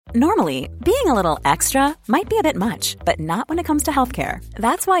Normally, being a little extra might be a bit much, but not when it comes to healthcare.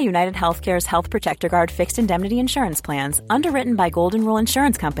 That's why United Healthcare's Health Protector Guard fixed indemnity insurance plans, underwritten by Golden Rule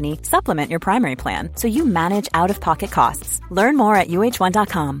Insurance Company, supplement your primary plan so you manage out-of-pocket costs. Learn more at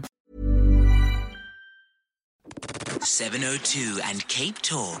uh1.com. 702 and Cape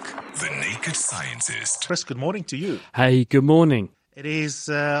Talk. The Naked Scientist. Chris, good morning to you. Hey, good morning. It is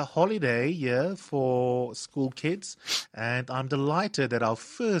holiday year for school kids, and I'm delighted that our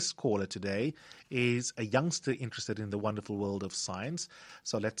first caller today is a youngster interested in the wonderful world of science.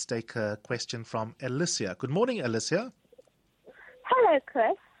 So let's take a question from Alicia. Good morning, Alicia. Hello,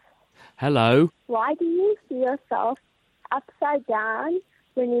 Chris. Hello. Why do you see yourself upside down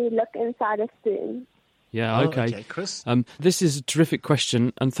when you look inside a spoon? Yeah, okay. Okay, Chris. This is a terrific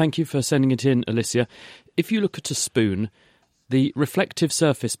question, and thank you for sending it in, Alicia. If you look at a spoon, the reflective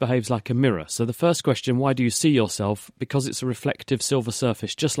surface behaves like a mirror. So the first question, why do you see yourself? Because it's a reflective silver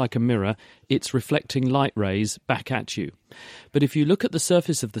surface, just like a mirror, it's reflecting light rays back at you. But if you look at the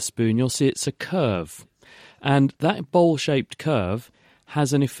surface of the spoon, you'll see it's a curve. And that bowl-shaped curve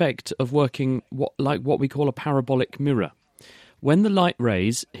has an effect of working like what we call a parabolic mirror. When the light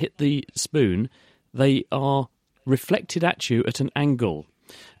rays hit the spoon, they are reflected at you at an angle.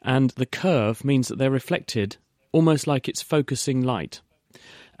 And the curve means that they're reflected almost like it's focusing light.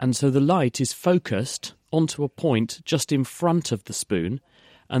 And so the light is focused onto a point just in front of the spoon,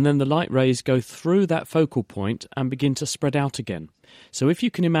 and then the light rays go through that focal point and begin to spread out again. So if you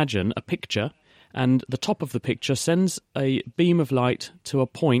can imagine a picture, and the top of the picture sends a beam of light to a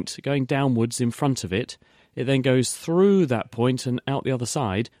point going downwards in front of it, it then goes through that point and out the other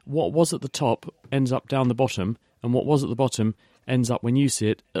side. What was at the top ends up down the bottom, and what was at the bottom ends up, when you see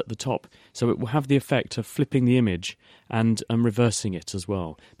it, at the top. So it will have the effect of flipping the image and reversing it as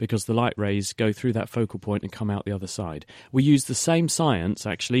well, because the light rays go through that focal point and come out the other side. We use the same science,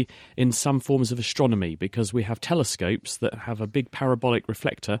 actually, in some forms of astronomy, because we have telescopes that have a big parabolic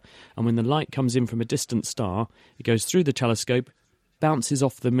reflector, and when the light comes in from a distant star, it goes through the telescope, bounces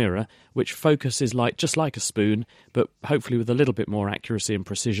off the mirror, which focuses light just like a spoon, but hopefully with a little bit more accuracy and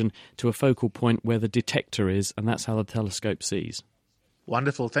precision, to a focal point where the detector is, and that's how the telescope sees.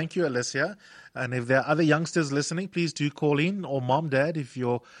 Wonderful. Thank you, Alicia. And if there are other youngsters listening, please do call in, or mom, dad, if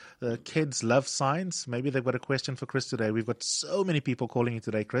your kids love science. Maybe they've got a question for Chris today. We've got so many people calling in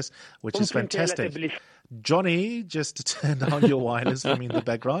today, Chris, which is fantastic. Johnny, just turn down your wireless for me in the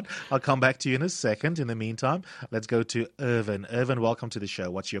background. I'll come back to you in a second. In the meantime, let's go to Irvin. Irvin, welcome to the show.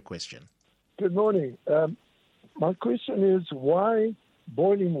 What's your question? Good morning. My question is why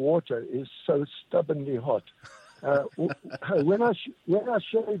boiling water is so stubbornly hot. When I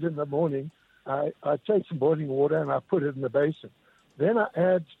shave in the morning, I take some boiling water and I put it in the basin. Then I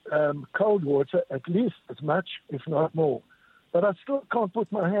add cold water, at least as much, if not more. But I still can't put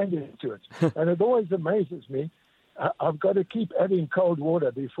my hand into it. And it always amazes me. I've got to keep adding cold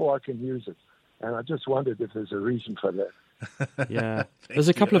water before I can use it. And I just wondered if there's a reason for that. Yeah, there's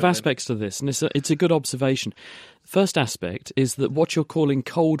a couple of aspects to this, and it's a good observation. First aspect is that what you're calling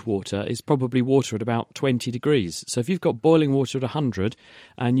cold water is probably water at about 20 degrees. So if you've got boiling water at 100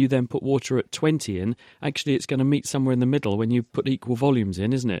 and you then put water at 20 in, actually it's going to meet somewhere in the middle when you put equal volumes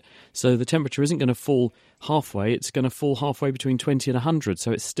in, isn't it? So the temperature isn't going to fall halfway, it's going to fall halfway between 20 and 100.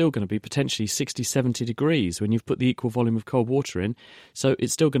 So it's still going to be potentially 60, 70 degrees when you've put the equal volume of cold water in. So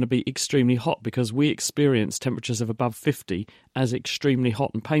it's still going to be extremely hot, because we experience temperatures of above 50 as extremely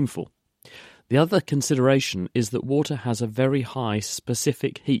hot and painful. The other consideration is that water has a very high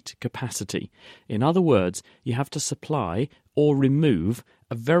specific heat capacity. In other words, you have to supply or remove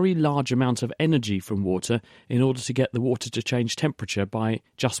a very large amount of energy from water in order to get the water to change temperature by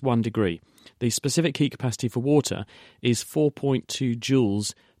just 1 degree. The specific heat capacity for water is 4.2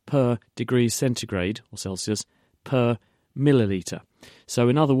 joules per degree centigrade or Celsius per milliliter. So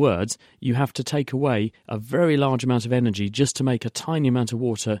in other words, you have to take away a very large amount of energy just to make a tiny amount of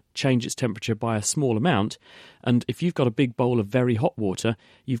water change its temperature by a small amount. And if you've got a big bowl of very hot water,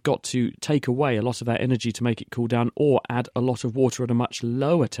 you've got to take away a lot of that energy to make it cool down, or add a lot of water at a much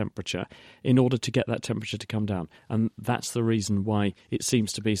lower temperature in order to get that temperature to come down. And that's the reason why it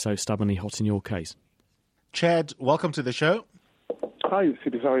seems to be so stubbornly hot in your case. Chad, welcome to the show. Hi,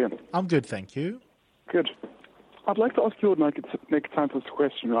 Sidis, how are you? I'm good, thank you. Good. I'd like to ask you what naked scientist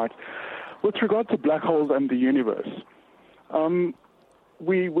question, right? With regard to black holes and the universe,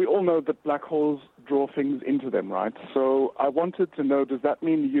 we all know that black holes draw things into them, right? So I wanted to know, does that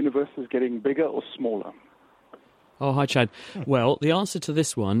mean the universe is getting bigger or smaller? Oh, hi, Chad. Well, the answer to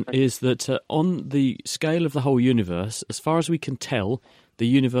this one is that on the scale of the whole universe, as far as we can tell, the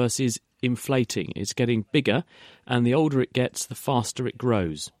universe is inflating. It's getting bigger, and the older it gets, the faster it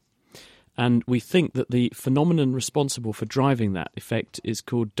grows. And we think that the phenomenon responsible for driving that effect is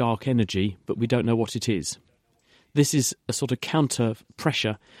called dark energy, but we don't know what it is. This is a sort of counter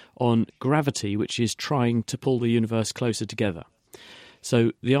pressure on gravity, which is trying to pull the universe closer together.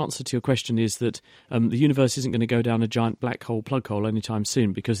 So the answer to your question is that the universe isn't going to go down a giant black hole plug hole anytime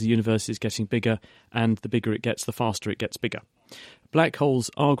soon, because the universe is getting bigger, and the bigger it gets, the faster it gets bigger. Black holes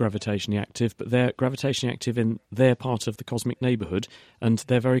are gravitationally active, but they're gravitationally active in their part of the cosmic neighbourhood, and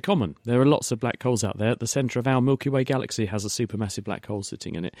they're very common. There are lots of black holes out there. The centre of our Milky Way galaxy has a supermassive black hole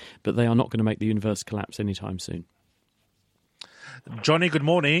sitting in it, but they are not going to make the universe collapse anytime soon. Johnny, good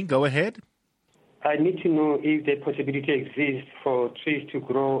morning. Go ahead. I need to know if the possibility exists for trees to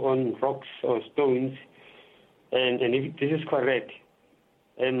grow on rocks or stones, and if this is correct,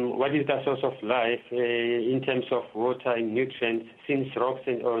 what is the source of life in terms of water and nutrients, since rocks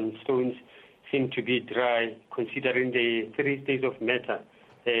and on stones seem to be dry, considering the 3 states of matter,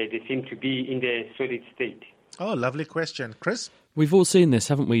 they seem to be in the solid state. Oh, lovely question. Chris? We've all seen this,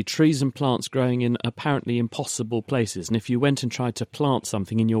 haven't we? Trees and plants growing in apparently impossible places. And if you went and tried to plant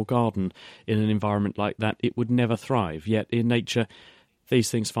something in your garden in an environment like that, it would never thrive. Yet in nature,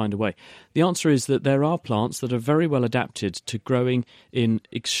 these things find a way. The answer is that there are plants that are very well adapted to growing in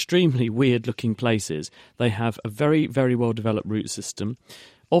extremely weird-looking places. They have a very, very well-developed root system.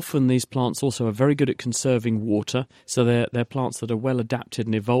 Often these plants also are very good at conserving water, so they're plants that are well adapted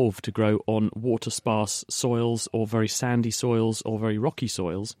and evolved to grow on water-sparse soils or very sandy soils or very rocky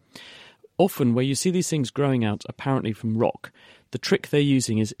soils. Often where you see these things growing out apparently from rock, the trick they're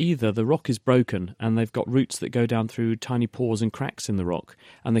using is either the rock is broken and they've got roots that go down through tiny pores and cracks in the rock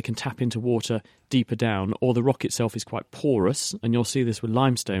and they can tap into water deeper down, or the rock itself is quite porous, and you'll see this with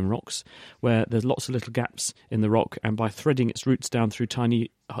limestone rocks where there's lots of little gaps in the rock, and by threading its roots down through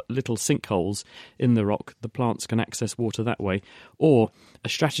tiny little sinkholes in the rock, the plants can access water that way. Or a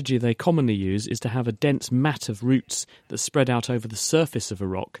strategy they commonly use is to have a dense mat of roots that spread out over the surface of a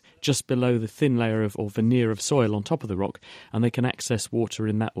rock just below the thin layer of or veneer of soil on top of the rock, and they can access water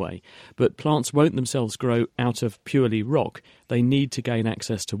in that way. But plants won't themselves grow out of purely rock. They need to gain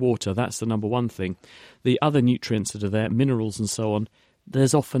access to water. That's the number one thing. The other nutrients that are there, minerals and so on,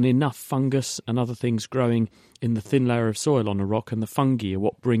 there's often enough fungus and other things growing in the thin layer of soil on a rock, and the fungi are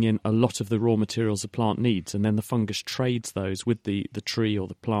what bring in a lot of the raw materials a plant needs, and then the fungus trades those with the tree or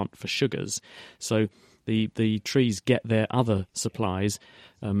the plant for sugars. So the trees get their other supplies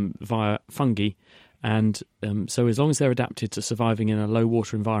via fungi, and so as long as they're adapted to surviving in a low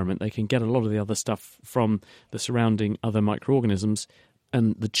water environment, they can get a lot of the other stuff from the surrounding other microorganisms.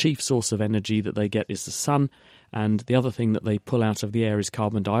 And the chief source of energy that they get is the sun, and the other thing that they pull out of the air is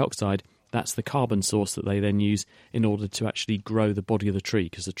carbon dioxide. That's the carbon source that they then use in order to actually grow the body of the tree,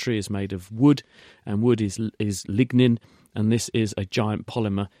 because the tree is made of wood, and wood is lignin, and this is a giant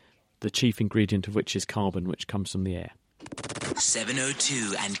polymer, the chief ingredient of which is carbon, which comes from the air.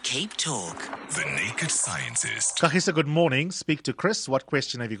 702 and Cape Talk. The Naked Scientist. Kahisa, good morning. Speak to Chris. What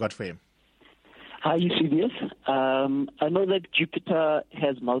question have you got for him? Hi, Eusebius. I know that Jupiter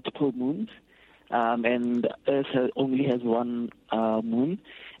has multiple moons, and Earth only has one moon.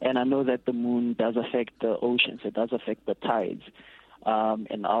 And I know that the moon does affect the oceans. It does affect the tides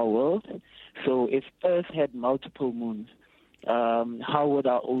in our world. So if Earth had multiple moons, how would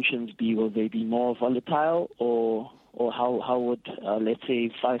our oceans be? Will they be more volatile, or how would, let's say,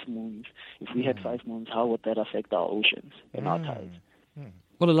 5 moons? If we had 5 moons, how would that affect our oceans and our tides?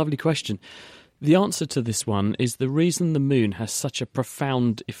 What a lovely question. The answer to this one is the reason the moon has such a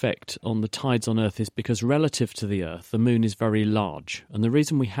profound effect on the tides on Earth is because relative to the Earth, the moon is very large. And the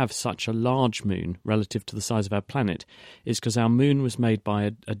reason we have such a large moon relative to the size of our planet is because our moon was made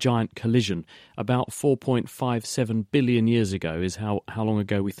by a giant collision about 4.57 billion years ago is how long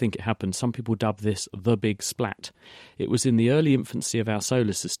ago we think it happened. Some people dub this the Big Splat. It was in the early infancy of our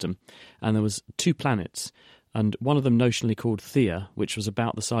solar system, and there was 2 planets, and one of them notionally called Theia, which was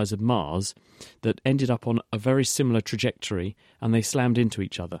about the size of Mars, that ended up on a very similar trajectory, and they slammed into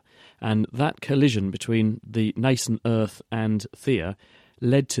each other. And that collision between the nascent Earth and Theia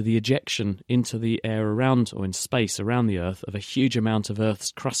led to the ejection into the air around, or in space around the Earth, of a huge amount of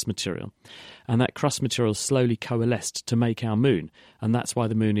Earth's crust material. And that crust material slowly coalesced to make our moon, and that's why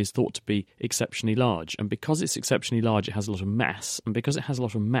the moon is thought to be exceptionally large. And because it's exceptionally large, it has a lot of mass, and because it has a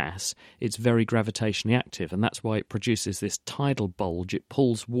lot of mass, it's very gravitationally active, and that's why it produces this tidal bulge. It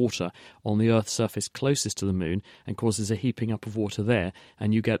pulls water on the Earth's surface closest to the moon and causes a heaping up of water there,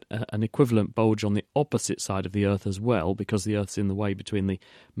 and you get an equivalent bulge on the opposite side of the Earth as well, because the Earth's in the way between the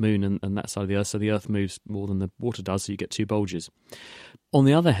moon and that side of the Earth, so the Earth moves more than the water does, so you get 2 bulges. On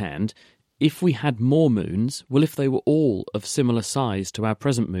the other hand, if we had more moons, well, if they were all of similar size to our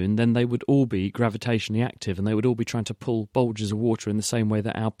present moon, then they would all be gravitationally active and they would all be trying to pull bulges of water in the same way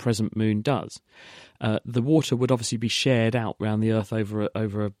that our present moon does. The water would obviously be shared out around the Earth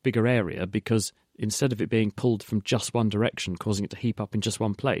over a bigger area, because instead of it being pulled from just one direction, causing it to heap up in just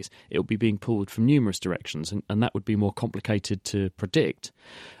one place, it would be being pulled from numerous directions, and that would be more complicated to predict.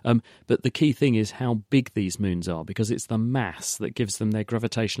 But the key thing is how big these moons are, because it's the mass that gives them their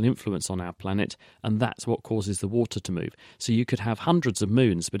gravitational influence on our planet, and that's what causes the water to move. So you could have hundreds of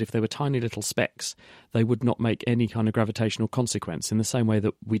moons, but if they were tiny little specks, they would not make any kind of gravitational consequence, in the same way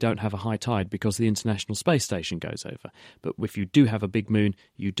that we don't have a high tide because the International Space Station goes over. But if you do have a big moon,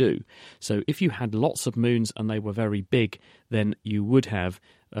 you do. So if you had lots of moons and they were very big, then you would have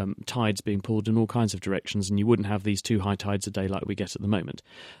tides being pulled in all kinds of directions, and you wouldn't have these 2 high tides a day like we get at the moment.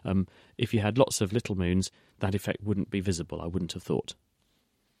 If you had lots of little moons, that effect wouldn't be visible, I wouldn't have thought.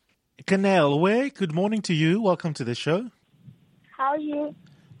 Canel, good morning to you. Welcome to the show. How are you?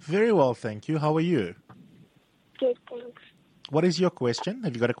 Very well, thank you. How are you? Good, thanks. What is your question?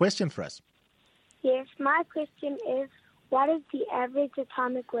 Have you got a question for us? Yes, my question is, what is the average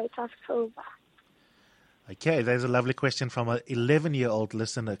atomic weight of silver? Okay, there's a lovely question from an 11-year-old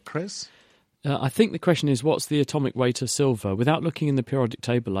listener, Chris. I think the question is, what's the atomic weight of silver? Without looking in the periodic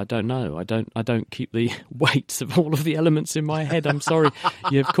table, I don't know. I don't keep the weights of all of the elements in my head. I'm sorry,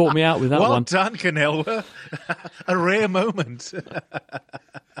 you've caught me out with that one. Well done, Canel. A rare moment.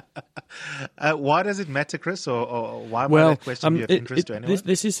 Why does it matter, Chris, or why might that question be of interest to anyone?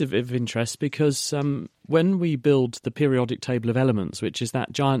 This is of interest because when we build the periodic table of elements, which is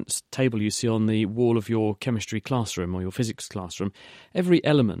that giant table you see on the wall of your chemistry classroom or your physics classroom, every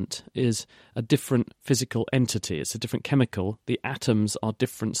element is a different physical entity. It's a different chemical. The atoms are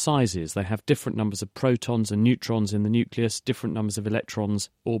different sizes. They have different numbers of protons and neutrons in the nucleus, different numbers of electrons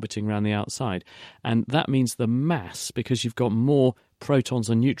orbiting around the outside. And that means the mass, because you've got more protons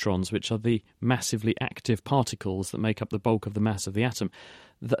and neutrons, which are the massively active particles that make up the bulk of the mass of the atom.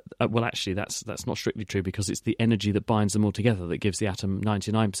 Well, actually, that's not strictly true, because it's the energy that binds them all together that gives the atom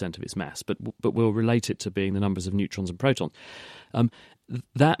 99% of its mass, but we'll relate it to being the numbers of neutrons and protons.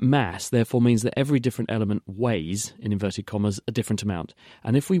 That mass, therefore, means that every different element weighs, in inverted commas, a different amount.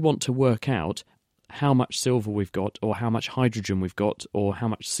 And if we want to work out how much silver we've got, or how much hydrogen we've got, or how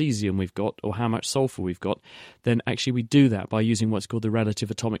much cesium we've got, or how much sulfur we've got, then actually we do that by using what's called the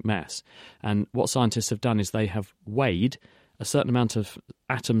relative atomic mass. And what scientists have done is they have weighed a certain amount of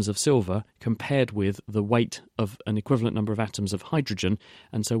atoms of silver compared with the weight of an equivalent number of atoms of hydrogen,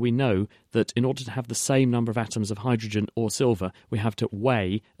 and so we know that in order to have the same number of atoms of hydrogen or silver, we have to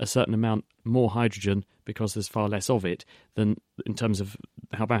weigh a certain amount more hydrogen, because there's far less of it, than in terms of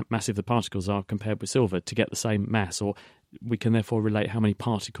how massive the particles are compared with silver, to get the same mass, or we can therefore relate how many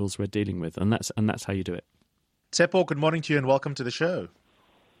particles we're dealing with, and that's how you do it. Tsepo, good morning to you and welcome to the show.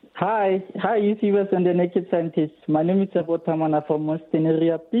 Hi, YouTubers and the Naked Scientists. My name is Tsepo Tamana from Mostyn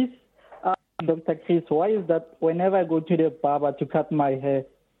area. Please, Dr. Chris, why is that whenever I go to the barber to cut my hair,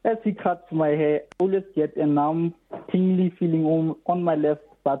 as he cuts my hair, I always get a numb, tingly feeling on my left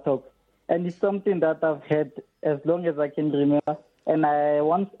buttock? And it's something that I've had as long as I can remember. And I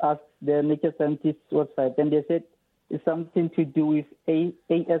once asked the Naked Scientists website, and they said it's something to do with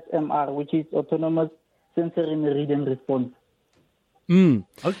ASMR, which is Autonomous Sensory Read and Response.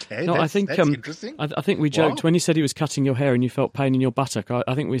 Okay, no, that's interesting. I think we joked when he said he was cutting your hair and you felt pain in your buttock.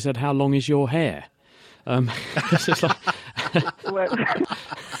 I think we said, "How long is your hair?" It's like,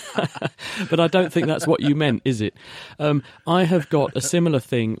 but I don't think that's what you meant, is it? I have got a similar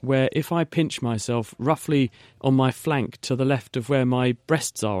thing where if I pinch myself roughly on my flank to the left of where my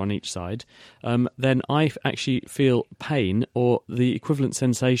breasts are on each side, then I actually feel pain, or the equivalent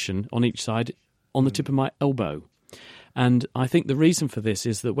sensation on each side, on the tip of my elbow. And I think the reason for this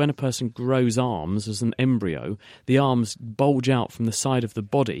is that when a person grows arms as an embryo, the arms bulge out from the side of the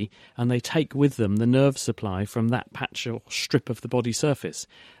body and they take with them the nerve supply from that patch or strip of the body surface.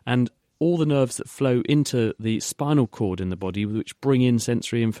 And all the nerves that flow into the spinal cord in the body, which bring in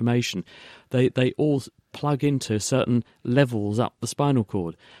sensory information, they all plug into certain levels up the spinal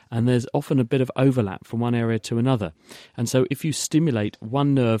cord, and there's often a bit of overlap from one area to another. And so if you stimulate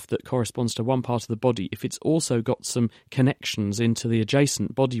one nerve that corresponds to one part of the body, if it's also got some connections into the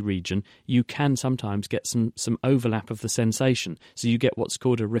adjacent body region, you can sometimes get some overlap of the sensation. So you get what's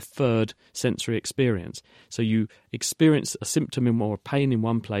called a referred sensory experience. So you experience a symptom or a pain in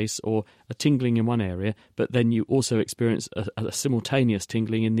one place, or a tingling in one area, but then you also experience a simultaneous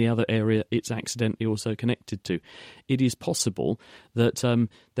tingling in the other area it's accidentally also connected to. It is possible that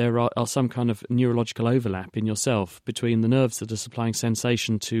there are some kind of neurological overlap in yourself between the nerves that are supplying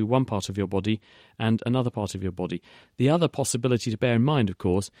sensation to one part of your body and another part of your body. The other possibility to bear in mind, of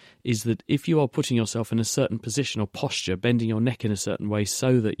course, is that if you are putting yourself in a certain position or posture, bending your neck in a certain way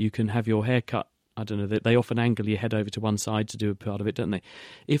so that you can have your hair cut, I don't know, they often angle your head over to one side to do a part of it, don't they?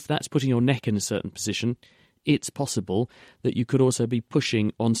 If that's putting your neck in a certain position, it's possible that you could also be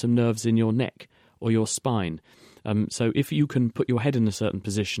pushing on some nerves in your neck or your spine. So if you can put your head in a certain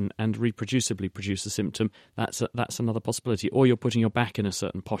position and reproducibly produce a symptom, that's another possibility. Or you're putting your back in a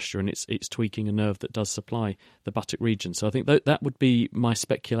certain posture and it's tweaking a nerve that does supply the buttock region. So I think that would be my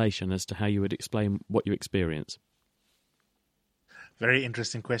speculation as to how you would explain what you experience. Very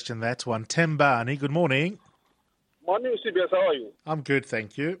interesting question, that one. Tembani, good morning. Morning, CBS. How are you? I'm good,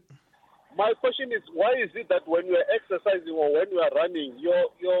 thank you. My question is, why is it that when you are exercising or when you are running, your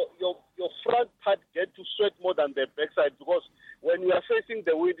front part get to sweat more than the backside? Because when you are facing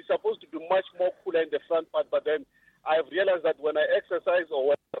the wind, it's supposed to be much more cooler in the front part. But then I've realized that when I exercise or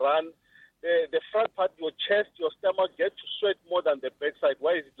when I run, the front part, your chest, your stomach get to sweat more than the backside.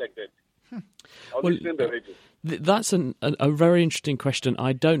 Why is it like that? Well, that's a very interesting question.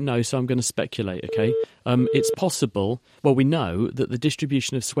 I don't know, so I'm going to speculate, okay? It's possible, well, we know that the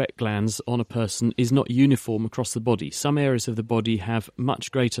distribution of sweat glands on a person is not uniform across the body. Some areas of the body have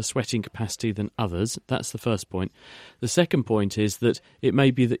much greater sweating capacity than others. That's the first point. The second point is that it may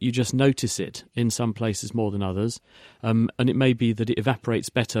be that you just notice it in some places more than others, and it may be that it evaporates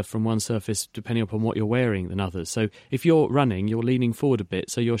better from one surface depending upon what you're wearing than others. So if you're running, you're leaning forward a bit,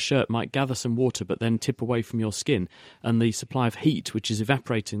 so your shirt might gather some water but then tip away from your skin, and the supply of heat, which is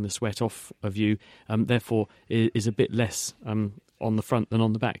evaporating the sweat off of you, therefore is a bit less on the front than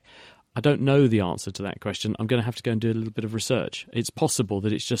on the back. I don't know the answer to that question. I'm going to have to go and do a little bit of research. It's possible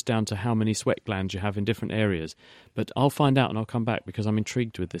that it's just down to how many sweat glands you have in different areas, but I'll find out and I'll come back because I'm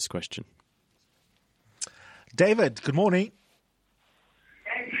intrigued with this question. David, good morning.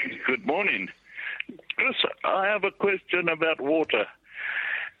 Good morning. Chris, I have a question about water.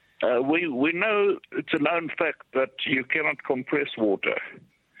 We know it's a known fact that you cannot compress water.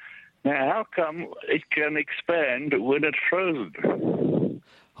 Now, how come it can expand when it's frozen?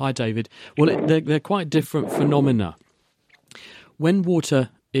 Hi, David. Well, they're quite different phenomena. When water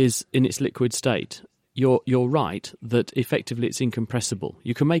is in its liquid state, you're right that effectively it's incompressible.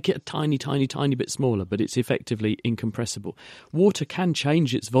 You can make it a tiny, tiny, tiny bit smaller, but it's effectively incompressible. Water can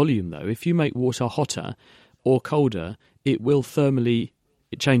change its volume, though. If you make water hotter or colder, it will thermally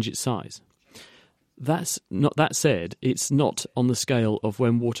change its size. That said, it's not on the scale of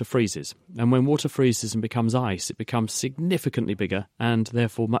when water freezes. And when water freezes and becomes ice, it becomes significantly bigger and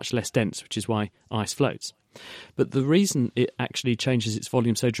therefore much less dense, which is why ice floats. But the reason it actually changes its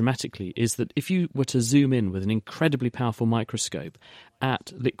volume so dramatically is that if you were to zoom in with an incredibly powerful microscope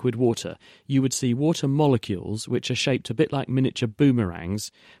at liquid water, you would see water molecules which are shaped a bit like miniature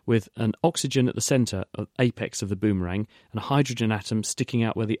boomerangs, with an oxygen at the centre, apex of the boomerang, and a hydrogen atom sticking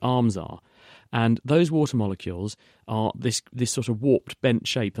out where the arms are. And those water molecules are this sort of warped, bent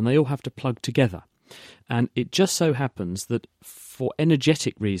shape, and they all have to plug together. And it just so happens that for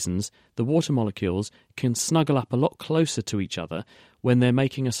energetic reasons, the water molecules can snuggle up a lot closer to each other when they're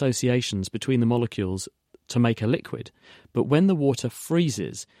making associations between the molecules to make a liquid. But when the water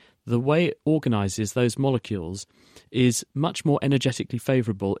freezes, the way it organises those molecules is much more energetically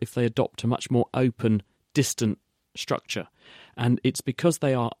favourable if they adopt a much more open, distant structure. And it's because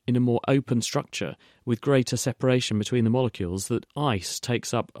they are in a more open structure with greater separation between the molecules that ice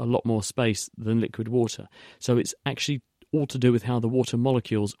takes up a lot more space than liquid water. So it's actually all to do with how the water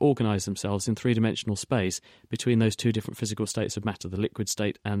molecules organise themselves in three-dimensional space between those two different physical states of matter, the liquid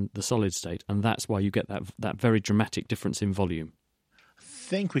state and the solid state, and that's why you get that very dramatic difference in volume. I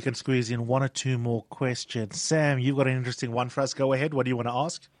think we can squeeze in one or two more questions. Sam, you've got an interesting one for us. Go ahead. What do you want to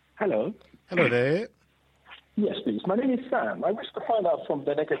ask? Hello. Hello there. Yes, please. My name is Sam. I wish to find out from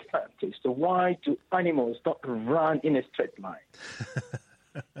the naked scientist, why do animals not run in a straight line?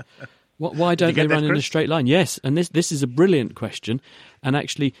 Why don't they run in a straight line? Yes, and this is a brilliant question. And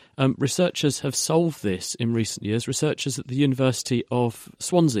actually, researchers have solved this in recent years. Researchers at the University of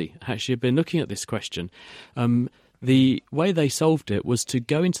Swansea actually have been looking at this question. The way they solved it was to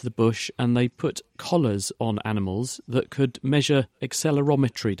go into the bush and they put collars on animals that could measure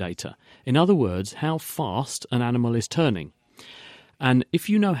accelerometry data. In other words, how fast an animal is turning. And if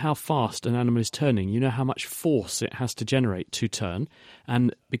you know how fast an animal is turning, you know how much force it has to generate to turn.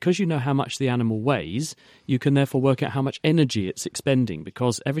 And because you know how much the animal weighs, you can therefore work out how much energy it's expending,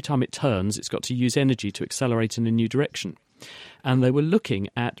 because every time it turns, it's got to use energy to accelerate in a new direction. And they were looking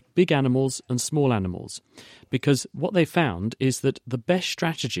at big animals and small animals, because what they found is that the best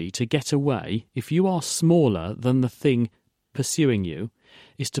strategy to get away, if you are smaller than the thing pursuing you,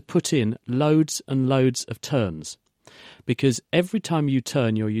 is to put in loads and loads of turns. Because every time you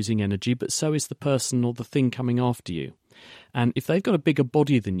turn, you're using energy, but so is the person or the thing coming after you. And if they've got a bigger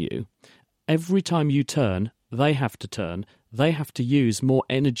body than you, every time you turn, they have to turn. They have to use more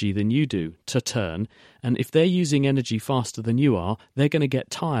energy than you do to turn. And if they're using energy faster than you are, they're going to get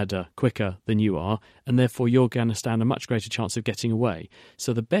tireder quicker than you are, and therefore you're going to stand a much greater chance of getting away.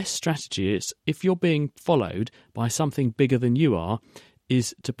 So the best strategy is, if you're being followed by something bigger than you are,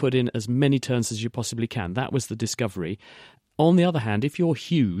 is to put in as many turns as you possibly can. That was the discovery. On the other hand, if you're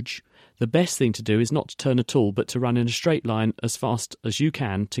huge, the best thing to do is not to turn at all, but to run in a straight line as fast as you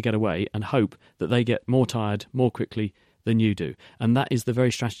can to get away, and hope that they get more tired more quickly than you do. And that is the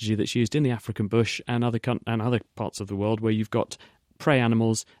very strategy that's used in the African bush and other parts of the world where you've got prey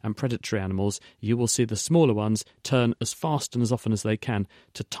animals and predatory animals. You will see the smaller ones turn as fast and as often as they can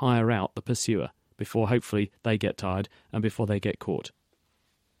to tire out the pursuer before hopefully they get tired and before they get caught.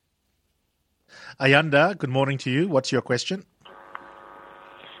 Ayanda, good morning to you. What's your question?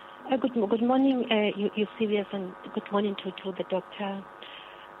 Good morning, Eusebius, and good morning to the doctor.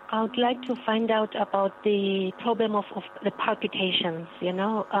 I would like to find out about the problem of the palpitations.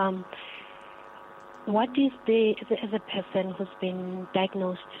 What is as a person who's been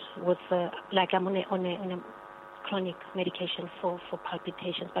diagnosed with, like I'm on a chronic medication for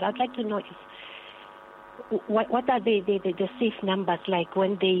palpitations, but I'd like to know if what are the safe numbers, like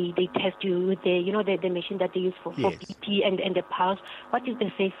when they test you with the machine that they use for BP and the pulse? What is the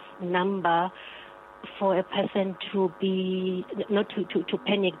safe number for a person to be not to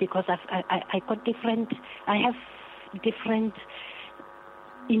panic? Because I have different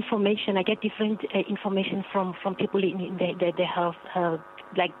information. I get different information from people in the health,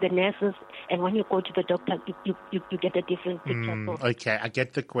 like the nurses, and when you go to the doctor, you get a different picture. Okay, I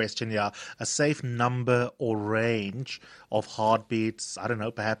get the question. Yeah, a safe number or range of heartbeats, I don't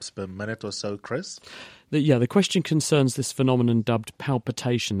know, perhaps per minute or so, Chris? The question concerns this phenomenon dubbed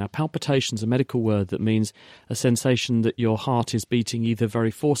palpitation. Now, palpitation is a medical word that means a sensation that your heart is beating either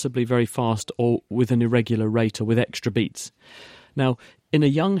very forcibly, very fast, or with an irregular rate or with extra beats. Now, in a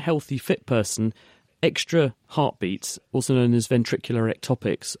young, healthy, fit person, extra heartbeats, also known as ventricular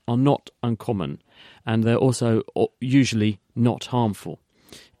ectopics, are not uncommon, and they're also usually not harmful.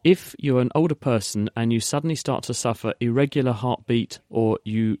 If you're an older person and you suddenly start to suffer irregular heartbeat, or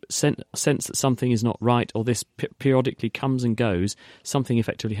you sense that something is not right, or this periodically comes and goes, something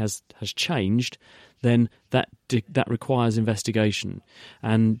effectively has changed, then that requires investigation.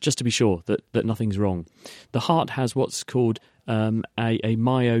 And just to be sure that nothing's wrong. The heart has what's called a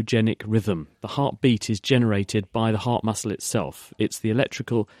myogenic rhythm. The heartbeat is generated by the heart muscle itself. It's the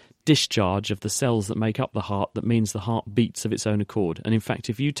electrical discharge of the cells that make up the heart that means the heart beats of its own accord. And in fact,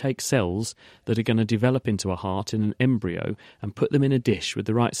 if you take cells that are going to develop into a heart in an embryo and put them in a dish with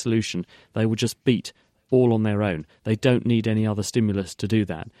the right solution, they will just beat all on their own. They don't need any other stimulus to do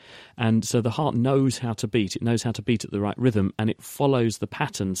that. And so the heart knows how to beat. It knows how to beat at the right rhythm, and it follows the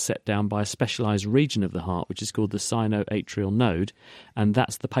pattern set down by a specialised region of the heart, which is called the sinoatrial node, and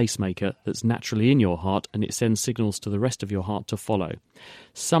that's the pacemaker that's naturally in your heart, and it sends signals to the rest of your heart to follow.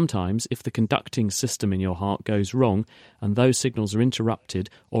 Sometimes, if the conducting system in your heart goes wrong, and those signals are interrupted,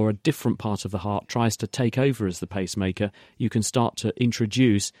 or a different part of the heart tries to take over as the pacemaker, you can start to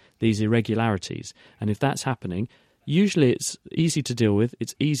introduce these irregularities. And if that's happening, usually it's easy to deal with,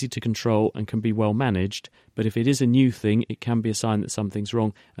 it's easy to control and can be well managed, but if it is a new thing, it can be a sign that something's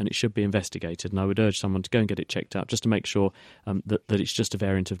wrong and it should be investigated. And I would urge someone to go and get it checked out just to make sure that it's just a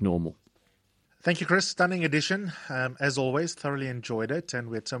variant of normal. Thank you, Chris. Stunning edition. As always, thoroughly enjoyed it. And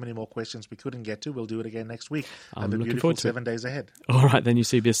we had so many more questions we couldn't get to. We'll do it again next week. I'm Have a looking beautiful forward to 7 days ahead. All right, then,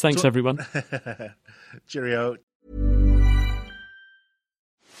 Eusebius. Thanks, everyone. Cheerio.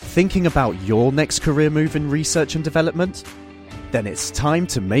 Thinking about your next career move in research and development? Then it's time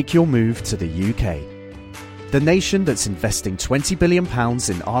to make your move to the UK. The nation that's investing £20 billion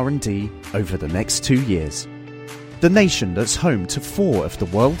in R&D over the next 2 years. The nation that's home to 4 of the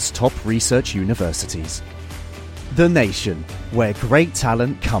world's top research universities. The nation where great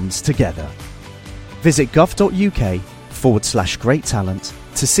talent comes together. Visit gov.uk/great talent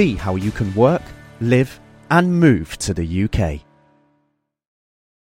to see how you can work, live and move to the UK.